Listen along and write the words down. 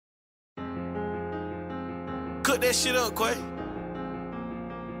Cook that shit up, Quay.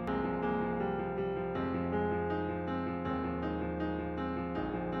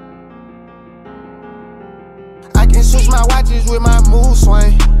 I can switch my watches with my mood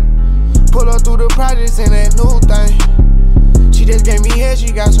swing. Pull up through the projects in that new thing. She just gave me head,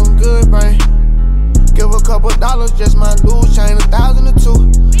 she got some good brain. Give a couple dollars, just my loose chain, 1,000 or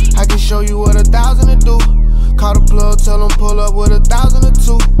 2. I can show you what 1,000 to do. Call the plug, tell them pull up with 1,000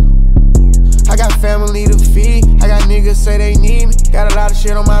 or 2. I got family to feed, I got niggas say they need me. Got a lot of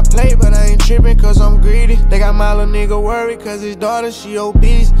shit on my plate, but I ain't tripping cause I'm greedy. They got my little nigga worried cause his daughter, she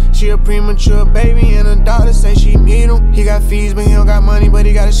obese. She a premature baby and her daughter say she need him. He got fees but he don't got money, but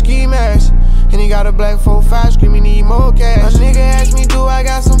he got a ski mask. And he got a black 4-5 screaming need more cash. A nigga asked me do I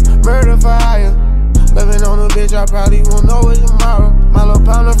got some murder for hire. Living on a bitch I probably won't know it tomorrow. My little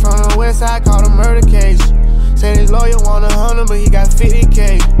partner from the west side called a murder case. Said his lawyer want 100 but he got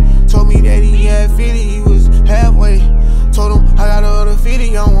 50K. Told me that he had 50, he was halfway. Told him I got other 50,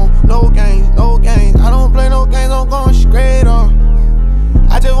 I don't want no games, no games. I don't play no games, I'm going straight off.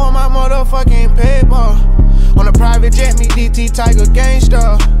 I just want my motherfucking paper. On a private jet, me DT Tiger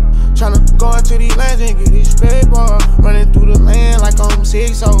gangster. Tryna go into these lands and get this paper. Running through the land like I'm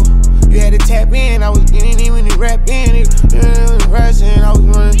 6-0. You had to tap in, I was getting even